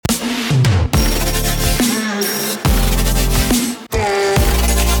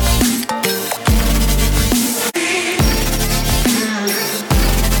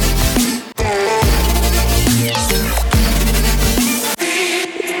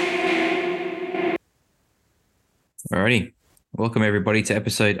Alrighty. Welcome everybody to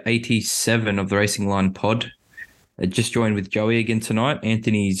episode 87 of the Racing Line pod. I just joined with Joey again tonight.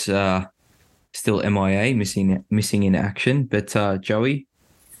 Anthony's still MIA, missing in action. But Joey,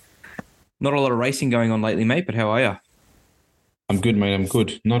 not a lot of racing going on lately, mate, but how are you? I'm good, mate. I'm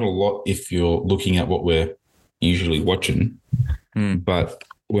good. Not a lot if you're looking at what we're usually watching, but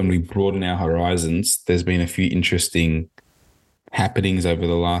when we broaden our horizons, there's been a few interesting happenings over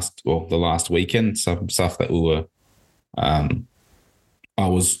the last weekend. Some stuff that I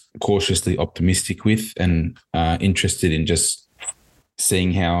was cautiously optimistic with and interested in just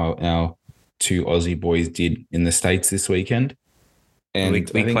seeing how our two Aussie boys did in the States this weekend. Are we, And we I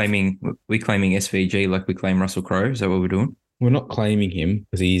think claiming SVG like we claim Russell Crowe? Is that what we're doing? we're not claiming him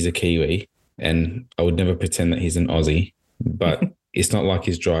because he is a Kiwi, and I would never pretend that he's an Aussie. But it's not like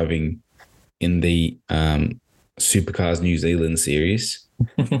he's driving in the Supercars New Zealand series.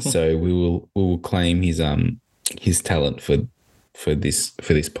 So we will claim his talent for this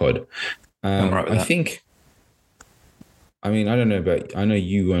pod. I'm right with I that. think. I mean, I don't know about. I know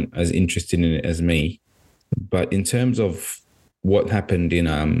you weren't as interested in it as me, but in terms of what happened in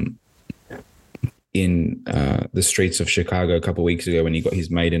the streets of Chicago a couple of weeks ago when he got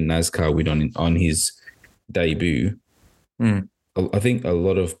his maiden Nascar win on his debut. Mm. I think a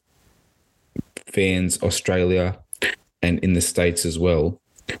lot of fans, Australia and in the States as well,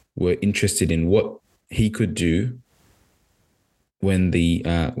 were interested in what he could do when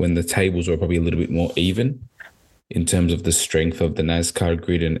the tables were probably a little bit more even in terms of the strength of the NASCAR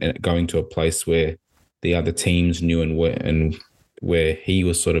grid and going to a place where the other teams knew and where he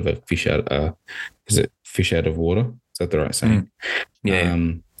was sort of a is it fish out of water? Is that the right saying? Yeah.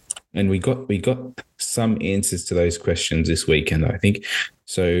 And we got some answers to those questions this weekend, I think.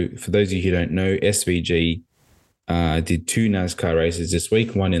 So for those of you who don't know, SVG did two NASCAR races this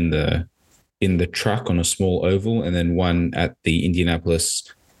week, one in the truck on a small oval, and then one at the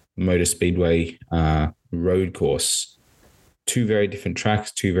Indianapolis Motor Speedway road course. Two very different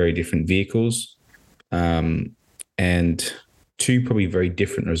tracks, two very different vehicles, and two probably very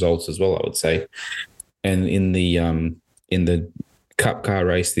different results as well, I would say. And in the Cup car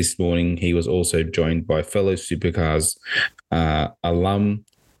race this morning, he was also joined by fellow Supercars alum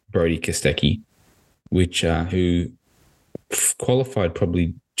Brody Kostecki, who qualified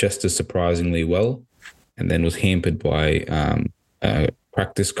probably just as surprisingly well, and then was hampered by a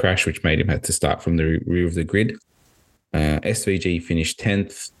practice crash, which made him have to start from the rear of the grid. SVG finished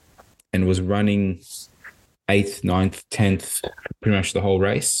 10th and was running 8th, 9th, 10th, pretty much the whole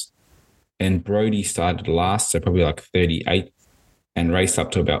race. And Brody started last, so probably like 38th, and raced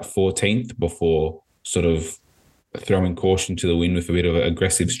up to about 14th before sort of throwing caution to the wind with a bit of an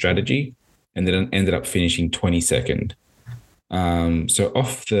aggressive strategy, and then ended up finishing 22nd. So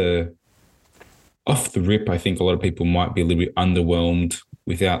off the rip, I think a lot of people might be a little bit underwhelmed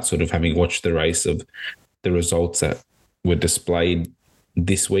without sort of having watched the race of the results that were displayed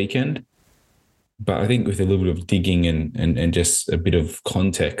this weekend. But I think with a little bit of digging and just a bit of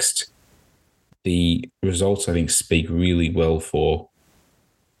context, the results, I think, speak really well for,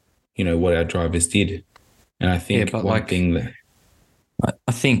 what our drivers did. And I think one thing that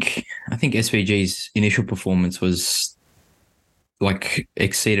I think SVG's initial performance was like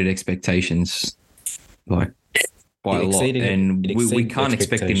exceeded expectations, like by a lot, and we can't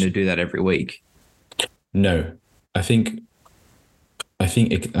expect him to do that every week. No, I think the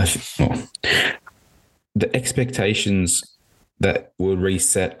expectations that were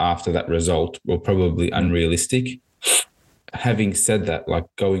reset after that result were probably unrealistic. Having said that, like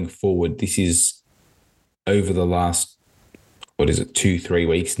going forward, this is over the last, 2-3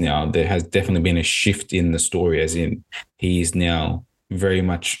 weeks now, there has definitely been a shift in the story, as in he is now very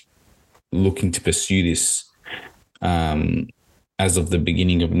much looking to pursue this as of the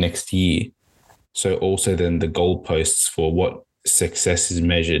beginning of next year. So also then the goalposts for what success is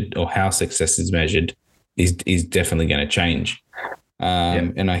measured or how success is measured is definitely going to change.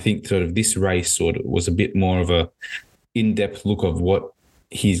 And I think sort of this race sort of was a bit more of a in-depth look of what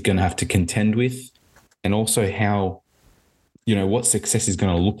he's going to have to contend with, and also how, what success is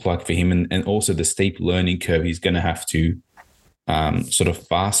going to look like for him, and also the steep learning curve he's going to have to sort of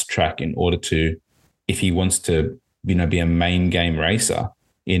fast track in order to, if he wants to, be a main game racer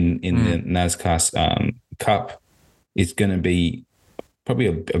in the NASCAR Cup, it's going to be probably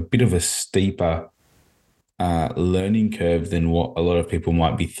a bit of a steeper learning curve than what a lot of people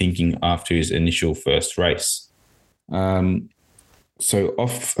might be thinking after his initial first race. So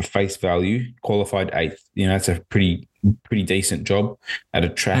off face value, qualified 8th, that's a pretty decent job at a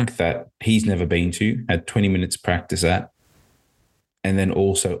track that he's never been to, had 20 minutes practice at. And then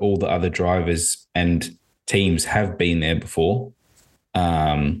also all the other drivers and teams have been there before.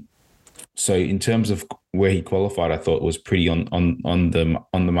 So in terms of where he qualified, I thought it was pretty on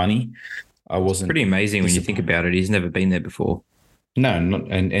the money. I wasn't Pretty amazing when you think about it. He's never been there before. No, not,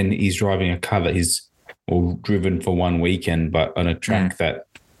 and he's driving a car that he's driven for one weekend, but on a track that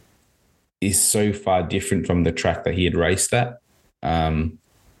is so far different from the track that he had raced at. And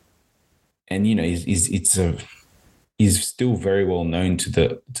you know, he's still very well known to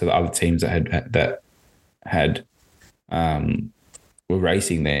the other teams that were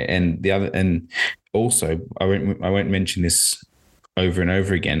racing there, and also I won't mention this over and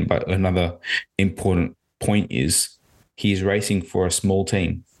over again, but another important point is he's racing for a small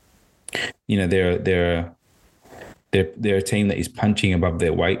team. You know, they're a team that is punching above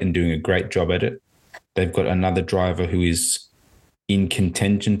their weight and doing a great job at it. They've got another driver who is in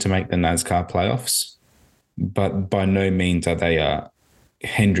contention to make the NASCAR playoffs, but by no means are they a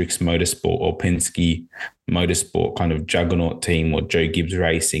Hendricks Motorsport or Penske Motorsport kind of juggernaut team or Joe Gibbs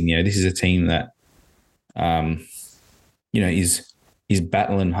Racing. You know, this is a team that, you know, is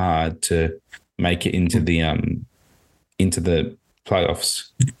battling hard to make it into the playoffs.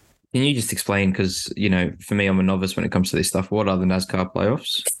 Can you just explain? Because, you know, for me, I'm a novice when it comes to this stuff. What are the NASCAR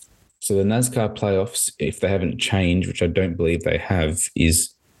playoffs? So the NASCAR playoffs, if they haven't changed, which I don't believe they have,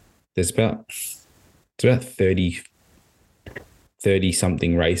 is there's about 30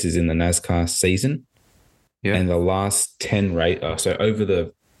 something races in the NASCAR season. Yeah. And the last 10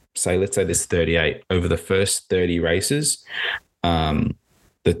 so let's say there's 38, over the first 30 races,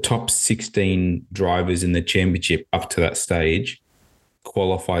 the top 16 drivers in the championship up to that stage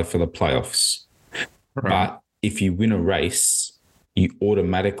qualify for the playoffs. Right. But if you win a race, you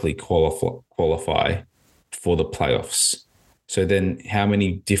automatically qualify for the playoffs. So then how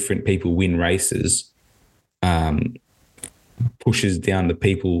many different people win races pushes down the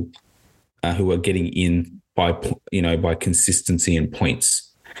people who are getting in by consistency and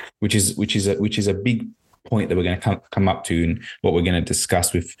points, which is a big point that we're going to come up to, and what we're going to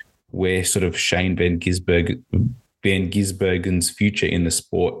discuss with where sort of Shane Van Gisbergen's future in the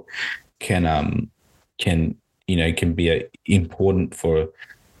sport can be important for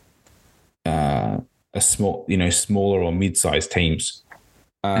a smaller or mid-sized teams.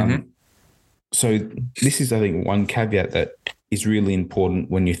 So this is, I think, one caveat that is really important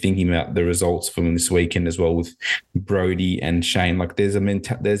when you're thinking about the results from this weekend as well with Brody and Shane. Like there's a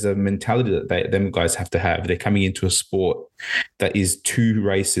mentality that them guys have to have. They're coming into a sport that is 2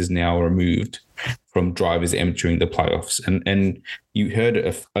 races now removed from drivers entering the playoffs. And you heard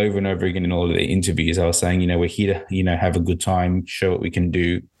it over and over again in all of the interviews. I was saying, we're here to, have a good time, show what we can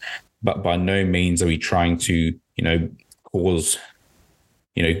do. But by no means are we trying to,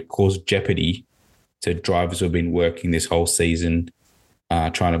 cause jeopardy to drivers who have been working this whole season,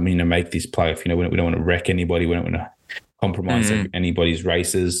 trying to, make this playoff. We don't want to wreck anybody. We don't want to compromise anybody's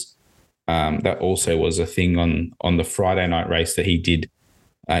races. That also was a thing on the Friday night race that he did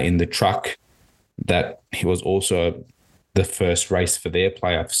in the truck, that he was also the first race for their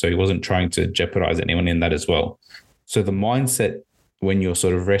playoff. So he wasn't trying to jeopardize anyone in that as well. So the mindset when you're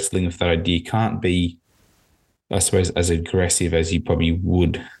sort of wrestling with that idea can't be, I suppose, as aggressive as you probably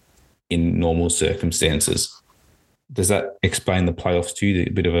would in normal circumstances. Does that explain the playoffs to you, a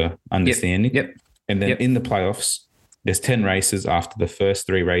bit of a understanding? Yep. And then in the playoffs, there's 10 races. After the first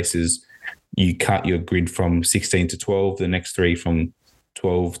 3 races, you cut your grid from 16 to 12, the next 3 from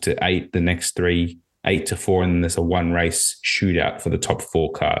 12 to 8, the next 3, 8 to 4, and then there's a 1 race shootout for the top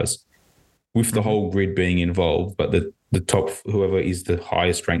 4 cars, with the whole grid being involved. But the top, whoever is the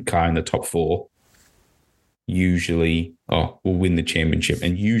highest ranked car in the top 4 usually will win the championship,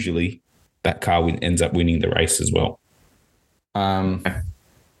 and usually that car ends up winning the race as well. So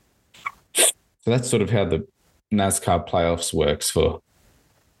that's sort of how the NASCAR playoffs works for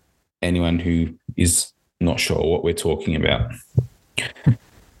anyone who is not sure what we're talking about.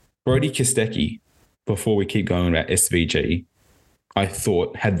 Brody Kostecki, before we keep going about SVG, I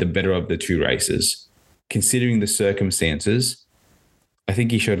thought had the better of the 2 races. Considering the circumstances, I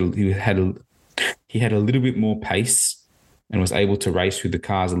think he had a little bit more pace and was able to race through the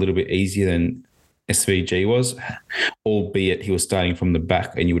cars a little bit easier than SVG was, albeit he was starting from the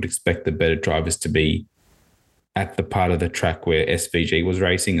back, and you would expect the better drivers to be at the part of the track where SVG was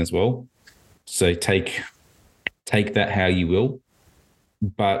racing as well. So take that how you will.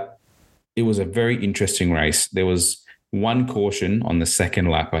 But it was a very interesting race. There was 1 caution on the second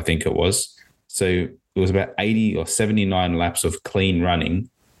lap, I think it was. So it was about 80 or 79 laps of clean running,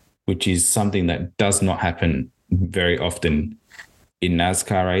 which is something that does not happen very often in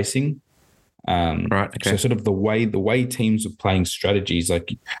NASCAR racing. Right. So Okay. sort of the way teams were playing strategies,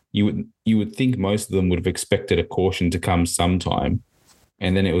 like you would think most of them would have expected a caution to come sometime,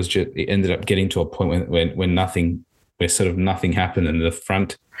 and then it ended up getting to a point when nothing, where sort of nothing happened, and the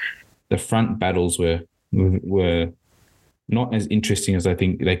front battles were not as interesting as I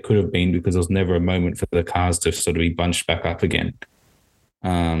think they could have been, because there was never a moment for the cars to sort of be bunched back up again.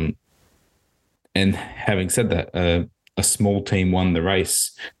 Um, and having said that, a small team won the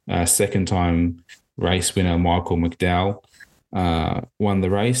race. Second time race winner Michael McDowell won the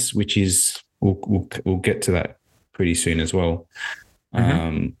race, which is we'll get to that pretty soon as well.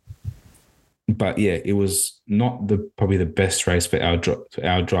 Mm-hmm. But yeah, it was not probably the best race for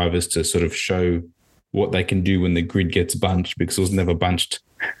our drivers to sort of show what they can do when the grid gets bunched, because it was never bunched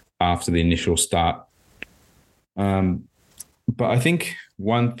after the initial start. But I think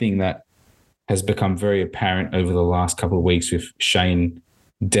one thing that has become very apparent over the last couple of weeks with Shane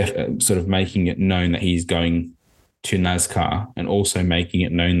sort of making it known that he's going to NASCAR, and also making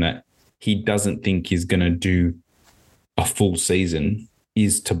it known that he doesn't think he's going to do a full season,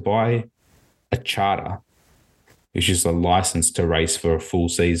 is to buy a charter, which is a license to race for a full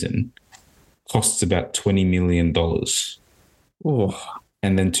season, costs about $20 million. Oh.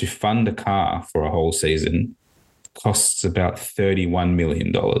 And then to fund a car for a whole season costs about $31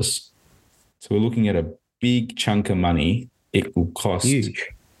 million. So we're looking at a big chunk of money it will cost Huge.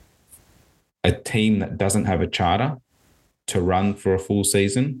 a team that doesn't have a charter to run for a full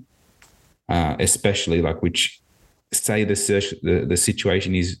season, especially like which say the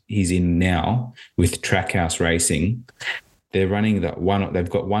situation he's in now with Trackhouse Racing. They're running that one. They've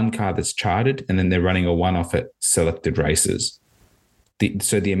got one car that's chartered, and then they're running a one-off at selected races.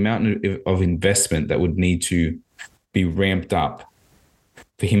 So the amount of investment that would need to be ramped up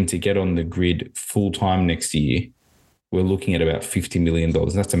for him to get on the grid full time next year, we're looking at about $50 million.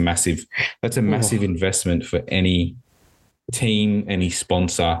 That's a massive investment for any team, any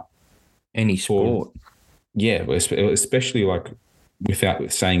sponsor, Any sport. Yeah, especially like,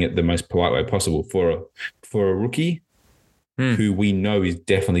 without saying it the most polite way possible, for a rookie who we know is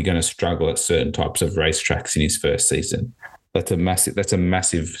definitely going to struggle at certain types of racetracks in his first season. That's a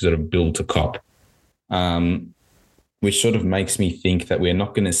massive sort of bill to cop, which sort of makes me think that we're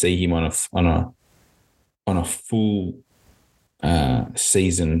not going to see him on a full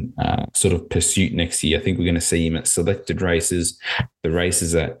season sort of pursuit next year. I think we're going to see him at selected races, the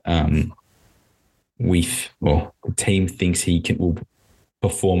races that the team thinks will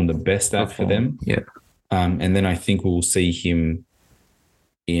perform the best at for them. Yeah. And then I think we'll see him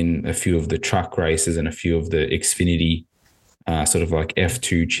in a few of the truck races and a few of the Xfinity sort of like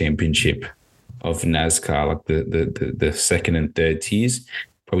F2 championship of NASCAR, like the second and third tiers,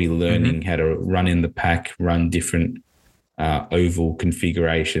 probably learning how to run in the pack, run different oval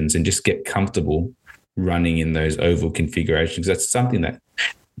configurations, and just get comfortable running in those oval configurations. That's something that,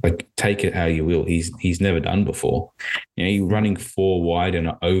 like, take it how you will, he's never done before. You running four wide in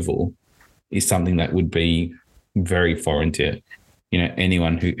an oval is something that would be very foreign to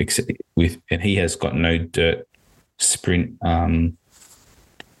anyone and he has got no dirt sprint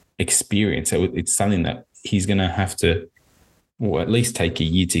experience. So it's something that he's going to have to, or at least take a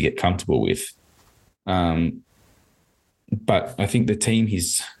year to get comfortable with. But I think the team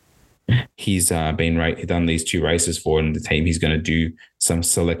he's done these two races for, and the team he's going to do some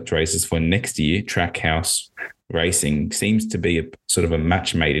select races for next year, Trackhouse Racing, seems to be a sort of a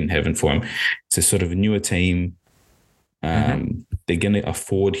match made in heaven for him. It's a sort of a newer team. They're going to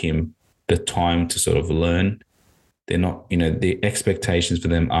afford him the time to sort of learn. They're not, the expectations for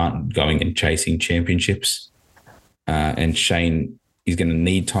them aren't going and chasing championships. And Shane is going to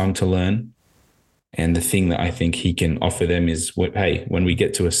need time to learn. And the thing that I think he can offer them is, when we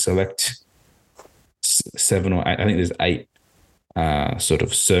get to a select 7 or 8, I think there's 8 sort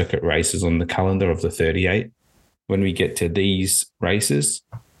of circuit races on the calendar of the 38. When we get to these races,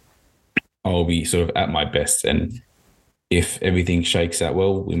 I'll be sort of at my best. And if everything shakes out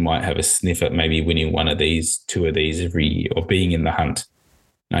well, we might have a sniff at maybe winning one of these, 2 of these every year, or being in the hunt.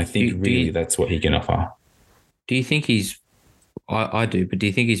 And I think that's what he can offer. Do you think I do, but do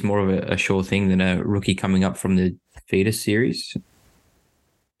you think he's more of a sure thing than a rookie coming up from the feeder series?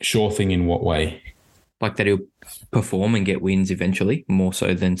 Sure thing in what way? Like that he'll perform and get wins eventually, more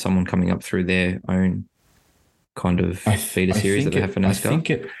so than someone coming up through their own kind of feeder series that they have for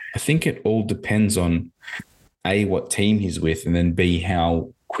NASCAR? I think it all depends on A, what team he's with, and then B,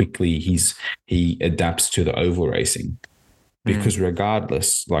 how quickly he adapts to the oval racing. Because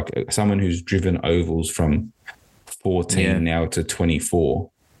regardless, like someone who's driven ovals from 14 now to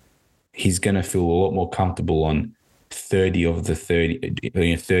 24, he's going to feel a lot more comfortable on 30 of the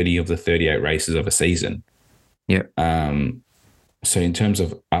 38 races of a season. Yeah. So in terms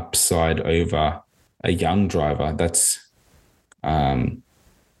of upside over a young driver, that's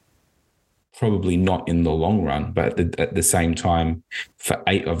probably not in the long run. But at the same time, for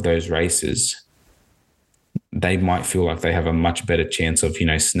 8 of those races, they might feel like they have a much better chance of,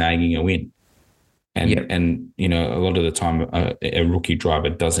 snagging a win. And a lot of the time, a rookie driver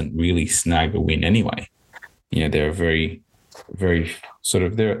doesn't really snag a win anyway. They're very, very sort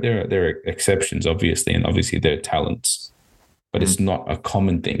of, there are exceptions, obviously, and obviously there are talents, but it's not a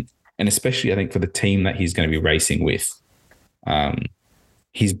common thing. And especially, I think, for the team that he's going to be racing with,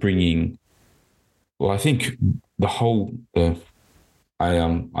 he's bringing, well, I think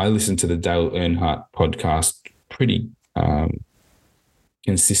I listened to the Dale Earnhardt podcast pretty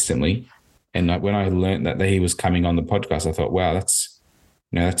consistently. And when I learned that he was coming on the podcast, I thought, wow, that's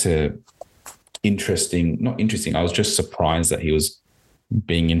a not interesting. I was just surprised that he was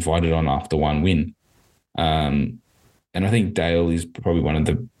being invited on after one win. And I think Dale is probably one of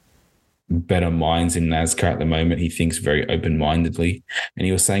the better minds in NASCAR at the moment. He thinks very open-mindedly. And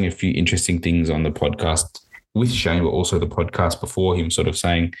he was saying a few interesting things on the podcast with Shane, but also the podcast before him, sort of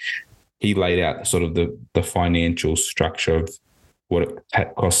saying he laid out sort of the financial structure of what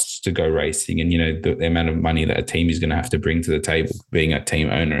it costs to go racing, and the amount of money that a team is going to have to bring to the table, being a team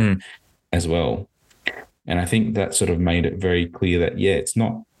owner as well. And I think that sort of made it very clear that it's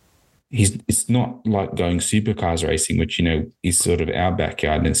not like going supercars racing, which is sort of our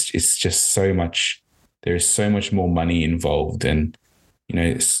backyard. And it's just so much. There is so much more money involved, and you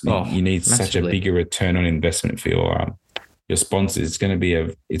need such a bigger return on investment for your sponsors. It's going to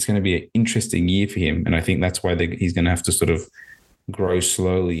be an interesting year for him, and I think that's why he's going to have to sort of grow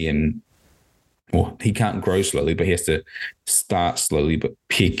slowly, he can't grow slowly, but he has to start slowly, but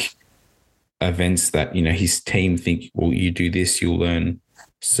pick events that, his team think, well, you do this, you'll learn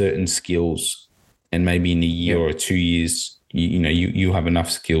certain skills, and maybe in a year or 2 years, you have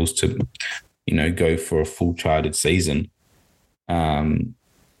enough skills to, go for a full charted season. But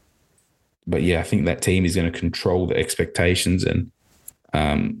I think that team is going to control the expectations and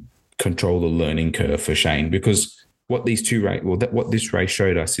control the learning curve for Shane, because what this race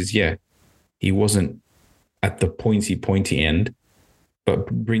showed us is, he wasn't at the pointy end, but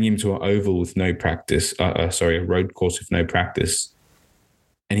bring him to an oval with no practice, a road course with no practice,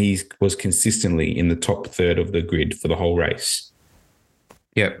 and he was consistently in the top third of the grid for the whole race.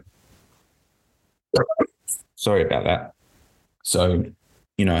 Yep. Sorry about that. So,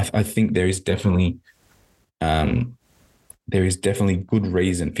 I think there is definitely good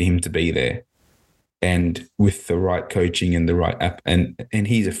reason for him to be there. And with the right coaching and the right app, and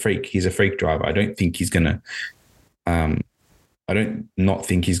he's a freak. He's a freak driver. I don't think he's gonna. I don't not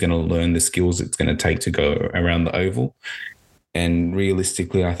think he's going to learn the skills it's going to take to go around the oval. And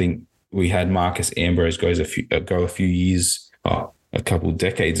realistically, I think we had Marcus Ambrose go a few years, a couple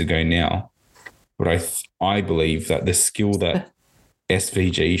decades ago now. But I believe that the skill that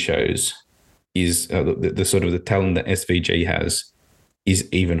SVG shows is the sort of the talent that SVG has is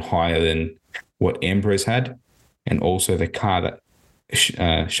even higher than what Ambrose had, and also the car that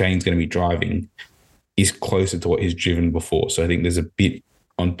Shane's going to be driving is closer to what he's driven before. So I think there's a bit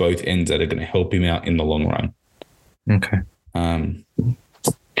on both ends that are going to help him out in the long run. Okay.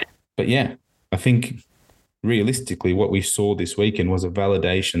 But I think realistically what we saw this weekend was a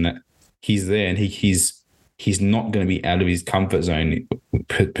validation that he's there, and he's not going to be out of his comfort zone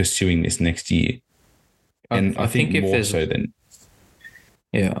pursuing this next year. And I think more so than...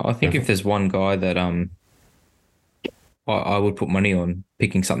 Yeah, I think if there's one guy that I would put money on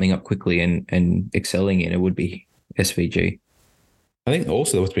picking something up quickly and excelling in, it would be SVG. I think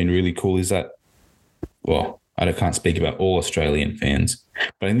also what's been really cool is that, well, I can't speak about all Australian fans,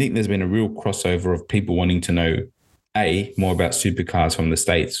 but I think there's been a real crossover of people wanting to know, more about supercars from the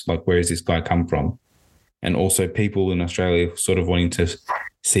States, like where has this guy come from? And also people in Australia sort of wanting to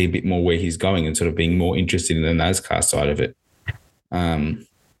see a bit more where he's going and sort of being more interested in the NASCAR side of it,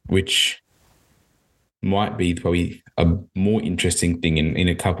 which might be probably a more interesting thing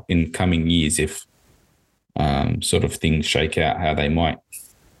in coming years if sort of things shake out how they might.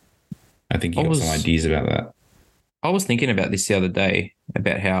 I think you got some ideas about that. I was thinking about this the other day,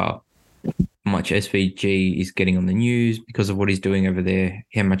 about how much SVG is getting on the news because of what he's doing over there,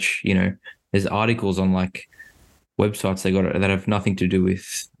 how much, there's articles on like websites they got that have nothing to do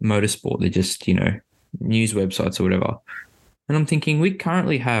with motorsport. They're just, news websites or whatever. And I'm thinking we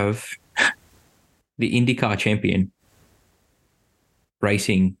currently have the IndyCar champion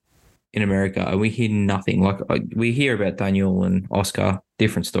racing in America, and we hear nothing. Like we hear about Daniel and Oscar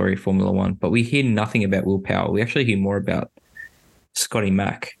different story, Formula One. But we hear nothing about Will Power. We actually hear more about Scotty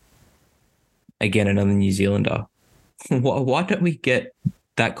Mack. Again, another New Zealander. Why don't we get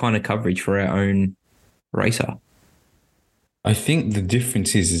that kind of coverage for our own racer? I think the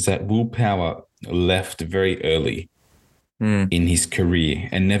difference is that Will Power left very early in his career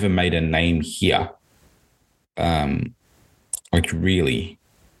and never made a name here. Like really.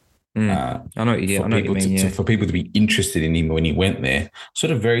 I know what you mean. I know what you mean. Yeah. For people to be interested in him when he went there,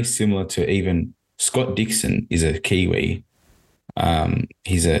 sort of very similar to even Scott Dixon is a Kiwi.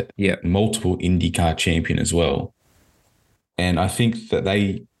 He's a multiple IndyCar champion as well, and I think that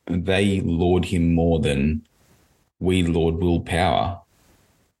they laud him more than we laud Will Power.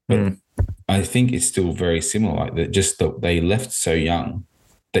 But I think it's still very similar. Like that, just that they left so young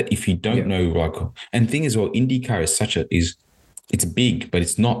that if you don't know, like, and the thing is, well, IndyCar is it's big, but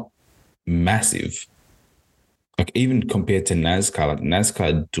it's not massive. Like even compared to NASCAR, like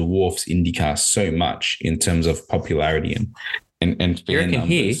NASCAR dwarfs IndyCar so much in terms of popularity and fan numbers.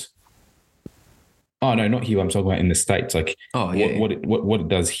 Here? Oh no, not here. I'm talking about in the States. Like what it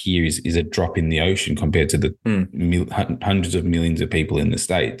does here is a drop in the ocean compared to the hundreds of millions of people in the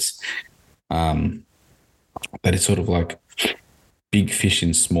States. That it's sort of like big fish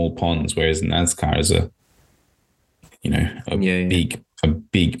in small ponds, whereas NASCAR is a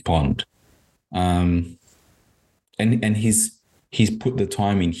big pond. And he's put the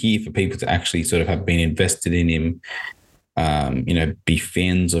time in here for people to actually sort of have been invested in him, be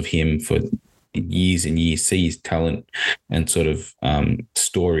fans of him for years and years, see his talent and sort of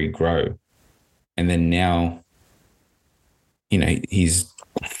story grow. And then now, he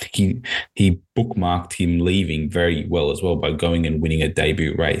bookmarked him leaving very well as well by going and winning a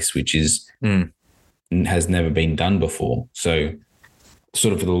debut race, which is has never been done before. So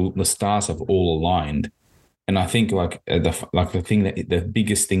sort of the stars have all aligned. And I think the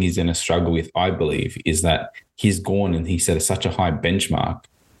biggest thing he's going to struggle with, I believe, is that he's gone and he set such a high benchmark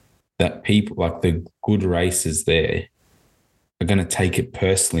that people like the good racers there are going to take it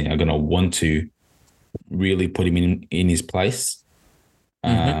personally, are going to want to really put him in his place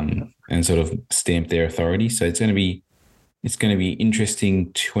and sort of stamp their authority. So it's going to be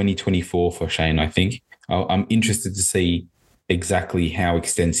interesting 2024 for Shane, I think. I'm interested to see exactly how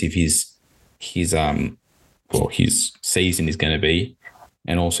extensive his season is going to be,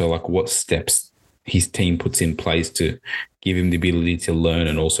 and also like what steps his team puts in place to give him the ability to learn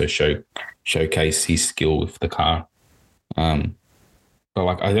and also showcase his skill with the car. But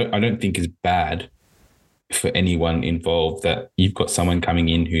like I don't think it's bad for anyone involved that you've got someone coming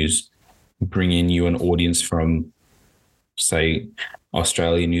in who's bringing you an audience from, say,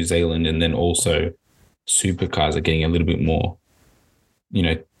 Australia, New Zealand, and then also Supercars are getting a little bit more,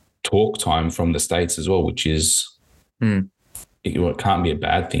 talk time from the States as well, which is it can't be a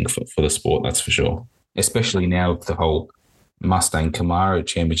bad thing for the sport, that's for sure. Especially now with the whole Mustang Camaro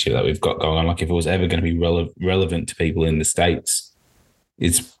championship that we've got going on. Like if it was ever going to be relevant to people in the States,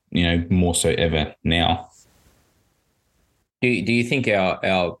 it's more so ever now. Do you think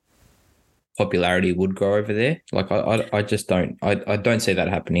our popularity would grow over there? Like I just don't. I don't see that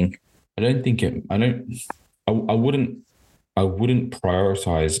happening. I don't think it. I wouldn't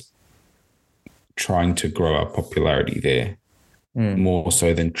prioritize trying to grow our popularity there more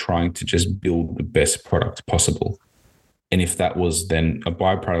so than trying to just build the best product possible. And if that was then a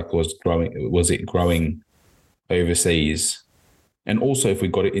byproduct was it growing overseas? And also if we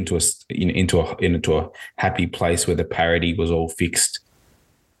got it into a happy place where the parity was all fixed,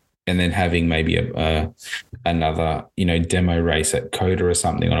 and then having maybe another demo race at Coda or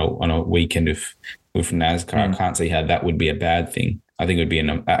something on a weekend with NASCAR, I can't see how that would be a bad thing. I think it would be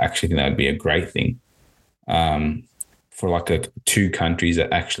I actually think that would be a great thing for like two countries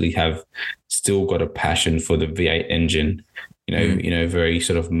that actually have still got a passion for the V8 engine, very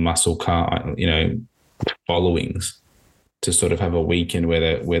sort of muscle car, followings, to sort of have a weekend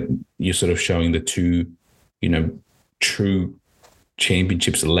where you're sort of showing the two, true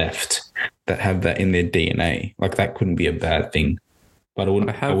championships left that have that in their DNA. Like that couldn't be a bad thing, but I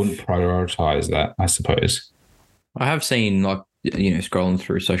wouldn't prioritize that, I suppose. I have seen scrolling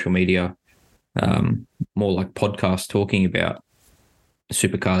through social media, more like podcasts talking about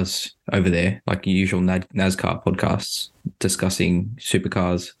supercars over there, like usual NASCAR podcasts discussing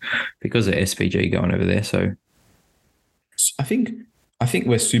supercars because of SVG going over there. So I think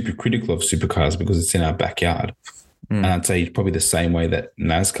we're super critical of supercars because it's in our backyard. And I'd say probably the same way that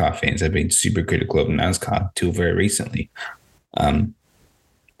NASCAR fans have been super critical of NASCAR till very recently.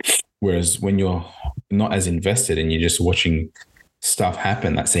 Whereas when you're not as invested and you're just watching stuff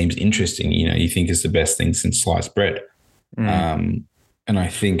happen that seems interesting, you think it's the best thing since sliced bread. And And I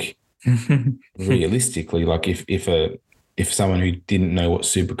think realistically, like if someone who didn't know what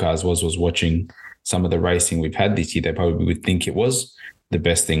Supercars was watching some of the racing we've had this year, they probably would think it was the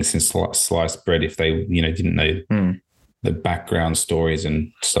best thing since sliced bread if they, didn't know the background stories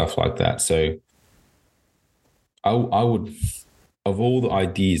and stuff like that. So I would, of all the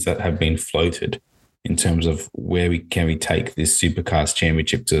ideas that have been floated in terms of where we take this Supercars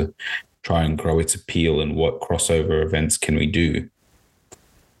championship to try and grow its appeal and what crossover events can we do,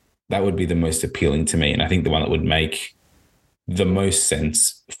 that would be the most appealing to me. And I think the one that would make the most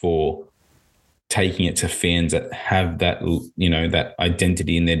sense for taking it to fans that have that, that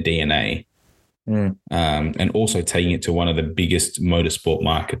identity in their DNA. And also taking it to one of the biggest motorsport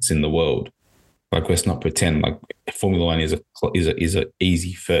markets in the world. Like, let's not pretend like Formula One is a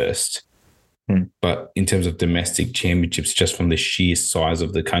easy first. But in terms of domestic championships, just from the sheer size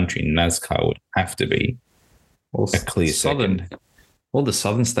of the country, NASCAR would have to be a clear second. All the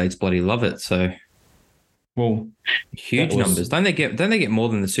southern states bloody love it. So, well, huge numbers. Don't they get more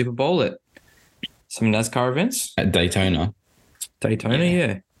than the Super Bowl at some NASCAR events? At Daytona,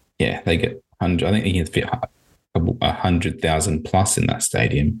 yeah. Yeah, they get 100. I think they can fit 100,000 plus in that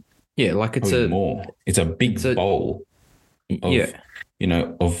stadium. Yeah, like it's more. It's a big bowl. Of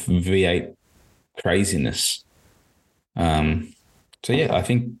V8 craziness. So yeah, I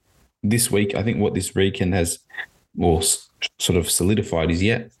think what this weekend has sort of solidified is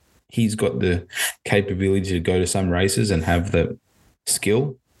he's got the capability to go to some races and have the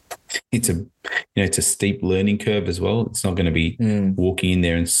skill. It's a steep learning curve as well. It's not going to be walking in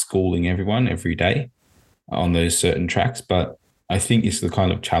there and schooling everyone every day on those certain tracks, but I think it's the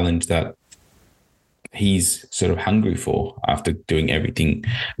kind of challenge that he's sort of hungry for after doing everything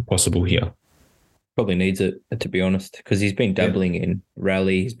possible here. Probably needs it, to be honest, because he's been dabbling in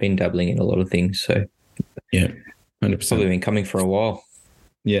rally. He's been dabbling in a lot of things. So, yeah, 100%. Probably been coming for a while.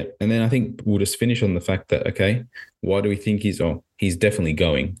 Yeah. And then I think we'll just finish on the fact that, okay, why do we think he's definitely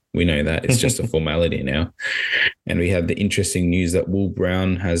going? We know that. It's just a formality now. And we have the interesting news that Will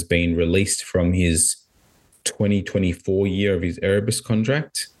Brown has been released from his 2024 year of his Erebus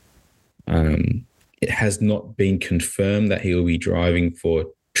contract. It has not been confirmed that he will be driving for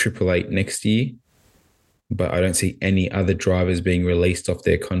Triple Eight next year, but I don't see any other drivers being released off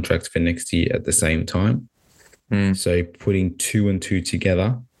their contracts for next year at the same time. So putting 2 and 2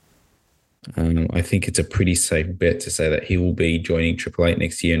 together, I think it's a pretty safe bet to say that he will be joining Triple Eight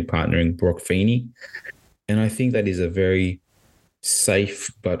next year and partnering Brock Feeney. And I think that is a very safe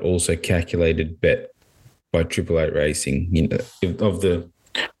but also calculated bet by Triple Eight Racing.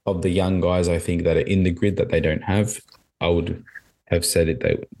 Of the young guys, I think that are in the grid that they don't have, I would have said it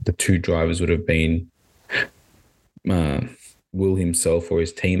that the two drivers would have been Will himself or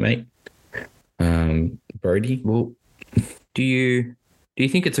his teammate, Brody. Well, do you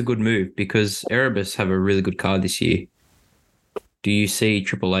think it's a good move? Because Erebus have a really good car this year. Do you see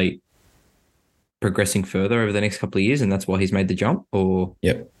Triple Eight progressing further over the next couple of years, and that's why he's made the jump? Or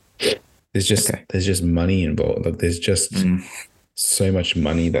there's just money involved. Like there's just so much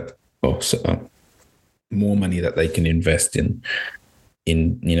money that more money that they can invest in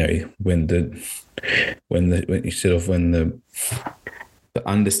when the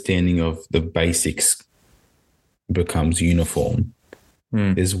understanding of the basics becomes uniform.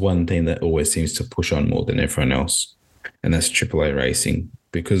 There's one thing that always seems to push on more than everyone else, and that's AAA racing,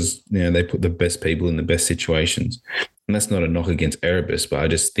 because they put the best people in the best situations. And that's not a knock against Erebus, but I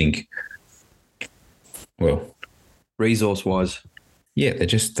just think, well, resource-wise, they've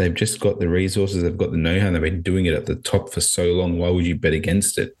just got the resources, they've got the know-how, and they've been doing it at the top for so long. Why would you bet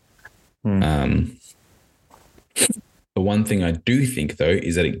against it? The one thing I do think, though,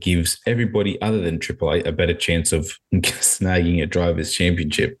 is that it gives everybody other than AAA a better chance of snagging a drivers'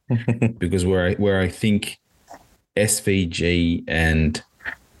 championship. Because where I think SVG and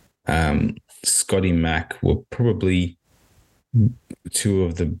Scotty Mack were probably two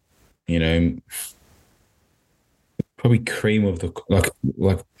of the, probably cream of the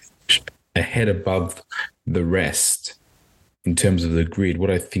like ahead above the rest in terms of the grid.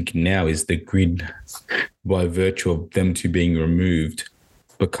 What I think now is the grid, by virtue of them two being removed,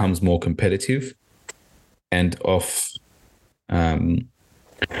 becomes more competitive. And off that,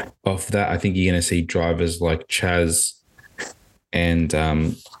 I think you're going to see drivers like Chaz and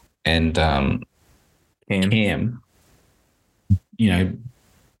Cam,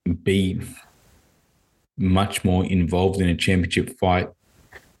 be much more involved in a championship fight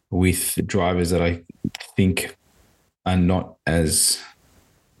with drivers that I think are not as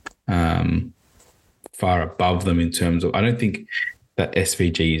far above them in terms of, I don't think that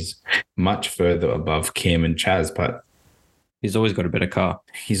SVG is much further above Cam and Chaz, but He's always got a better car.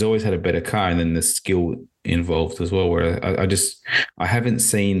 He's always had a better car, and then the skill involved as well. Where I haven't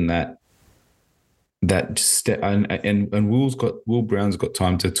seen that step, and Will Brown's got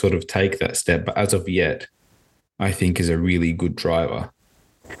time to sort of take that step, but as of yet, I think is a really good driver.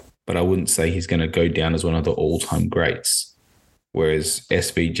 But I wouldn't say he's going to go down as one of the all-time greats. Whereas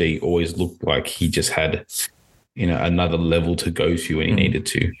SVG always looked like he just had, another level to go to when he needed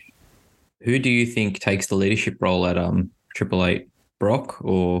to. Who do you think takes the leadership role at Triple Eight, Brock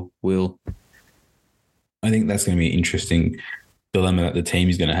or Will? I think that's going to be an interesting dilemma that the team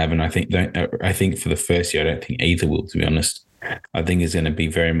is going to have, and I think for the first year, I don't think either will. To be honest, I think it's going to be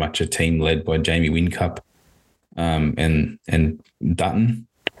very much a team led by Jamie Whincup, and Dutton,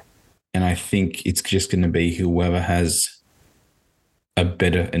 and I think it's just going to be whoever has a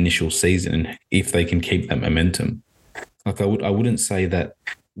better initial season, if they can keep that momentum. Like I wouldn't say that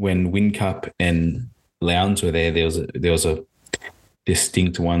when Whincup and Lowndes were there was a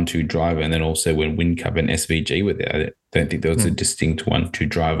distinct 1-2 driver, and then also when Whincup and SVG were there, I don't think there was a distinct 1-2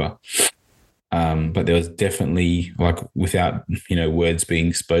 driver. But there was definitely, like, without words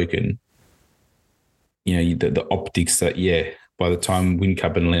being spoken, the optics that by the time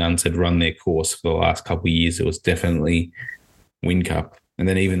Whincup and Lowndes had run their course for the last couple of years, it was definitely Whincup. And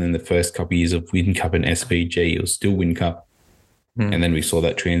then even in the first couple of years of Whincup and SVG, it was still Whincup. And then we saw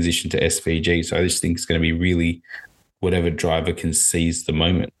that transition to SVG. So I just think it's going to be really whatever driver can seize the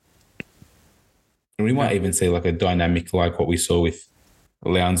moment. And we might even see like a dynamic like what we saw with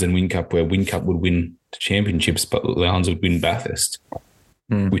Lowndes and Whincup, where Whincup would win the championships, but Lowndes would win Bathurst,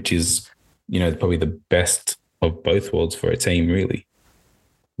 which is, probably the best of both worlds for a team, really.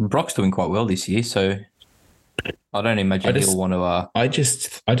 Brock's doing quite well this year, so I don't imagine he'll want to. I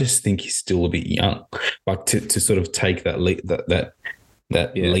just think he's still a bit young, like to sort of take that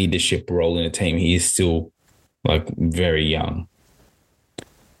leadership role in a team. He is still like very young.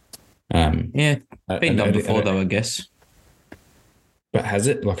 Been done before though, I guess. But has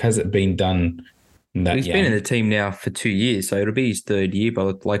it been done that He's young? been in the team now for 2 years, so it'll be his third year.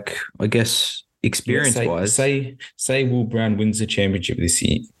 But like, I guess experience-wise, say Will Brown wins the championship this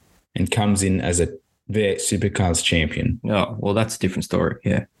year and comes in as a Supercars champion. Oh, well, that's a different story.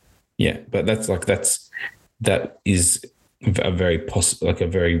 Yeah. Yeah, but that is a very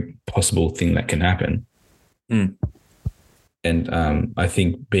possible thing that can happen. And I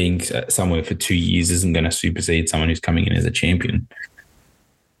think being somewhere for 2 years isn't going to supersede someone who's coming in as a champion.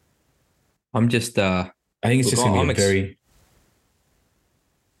 I'm just. I think it's just going to be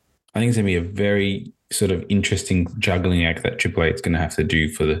I think it's going to be a very sort of interesting juggling act that Triple Eight is going to have to do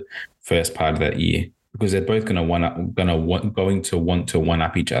for the first part of that year, because they're both going to want to one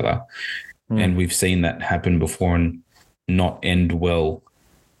up each other, and we've seen that happen before and not end well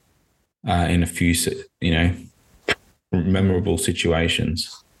in a few memorable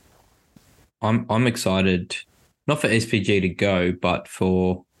situations. I'm excited, not for SVG to go, but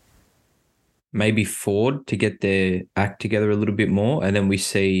for maybe Ford to get their act together a little bit more, and then we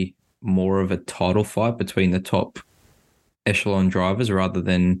see more of a title fight between the top echelon drivers, rather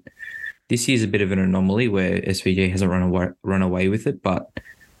than this year's a bit of an anomaly where SVG hasn't run away with it. But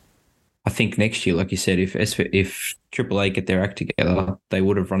I think next year, like you said, if Triple Eight get their act together, they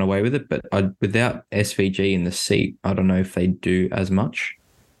would have run away with it. But without SVG in the seat, I don't know if they do as much.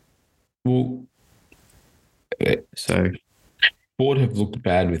 Well, so Ford have looked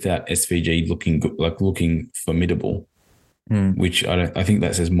bad without SVG looking good, like looking formidable, which I think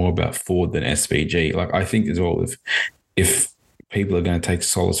that says more about Ford than SVG. Like, I think as well, if people are going to take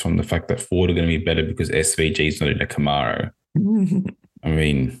solace from the fact that Ford are going to be better because SVG is not in a Camaro, I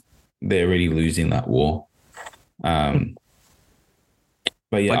mean, they're already losing that war. But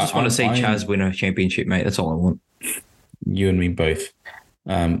yeah, I just want to see Chaz win a championship, mate. That's all I want. You and me both.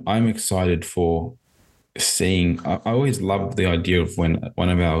 I'm excited for seeing. I always love the idea of when one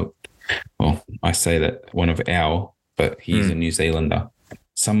of our, well, I say that one of our, but he's a New Zealander.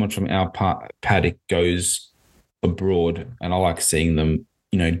 Someone from our paddock goes abroad, and I like seeing them,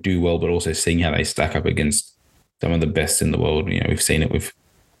 do well, but also seeing how they stack up against some of the best in the world. We've seen it with,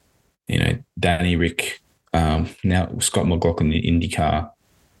 Danny Rick, now Scott McLaughlin in IndyCar.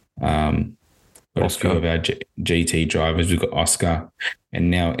 Got a few of our GT drivers. We've got Oscar, and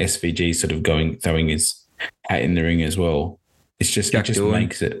now SVG sort of throwing his hat in the ring as well. It just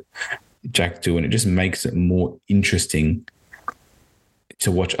makes it Jack Doohan. It just makes it more interesting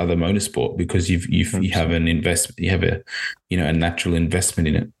to watch other motorsport, because you have an investment, you have a natural investment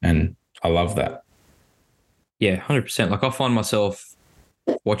in it, and I love that. Yeah, 100%. Like, I find myself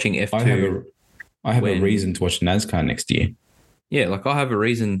watching F2. I have a reason to watch NASCAR next year. Yeah, like I have a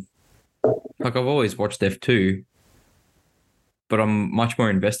reason. Like, I've always watched F2 but I'm much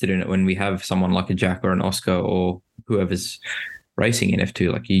more invested in it when we have someone like a Jack or an Oscar or whoever's racing in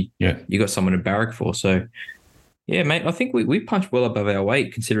F2. Like you got someone to barrack for. So yeah, mate, I think we punch well above our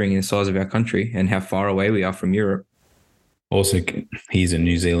weight considering the size of our country and how far away we are from Europe. Also, he's a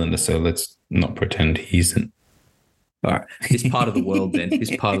New Zealander, so let's not pretend he isn't. All right, he's part of the world then.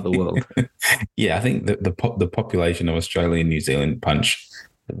 He's part of the world. Yeah, I think the population of Australia and New Zealand punch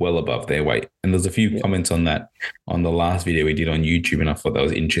well above their weight. And there's a few comments on that on the last video we did on YouTube, and I thought that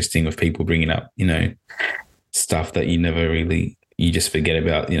was interesting of people bringing up, stuff that you just forget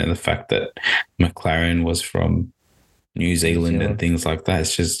about, the fact that McLaren was from New Zealand and things like that.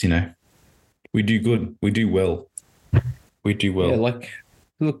 It's just, we do good. We do well. We do well. Yeah, like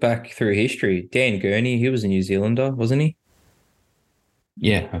look back through history. Dan Gurney, he was a New Zealander, wasn't he?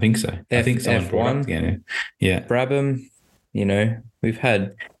 Yeah, I think so. I think someone brought up again. Yeah. Brabham, we've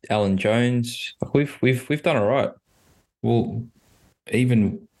had Alan Jones. We've done all right. Well,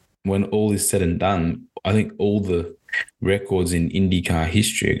 even when all is said and done, I think all the records in IndyCar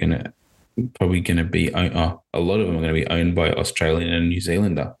history are probably going to be a lot of them are going to be owned by Australian and New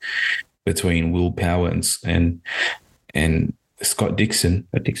Zealander between Will Power and Scott Dixon.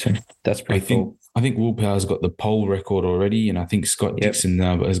 That's pretty cool. I think Will Power's got the pole record already, and I think Scott Dixon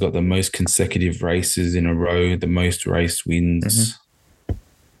now has got the most consecutive races in a row, the most race wins,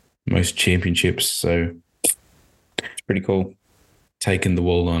 most championships. So it's pretty cool. Taking the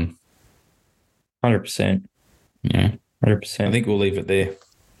world on. 100%. Yeah. 100%. I think we'll leave it there.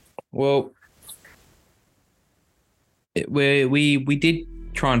 Well, we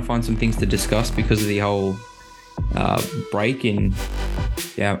did try and find some things to discuss because of the whole break in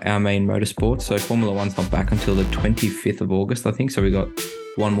our main motorsport. So Formula One's not back until the 25th of August, I think. So we got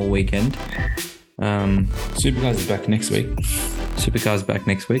one more weekend. Supercars is back next week. Supercars back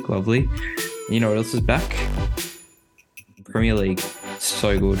next week. Lovely. You know what else is back? Premier League.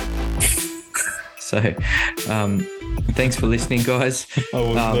 So good. So, thanks for listening, guys. I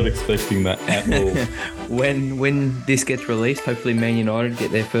was not expecting that at all. When this gets released, hopefully Man United get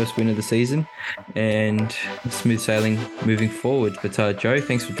their first win of the season and smooth sailing moving forward. But Joe,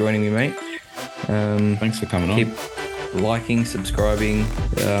 thanks for joining me, mate. Thanks for coming on. Keep liking, subscribing,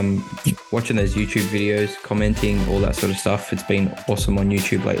 watching those YouTube videos, commenting, all that sort of stuff. It's been awesome on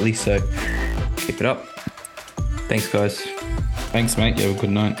YouTube lately, so keep it up. Thanks, guys. Thanks, mate. You have a good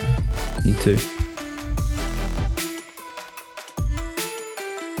night. You too.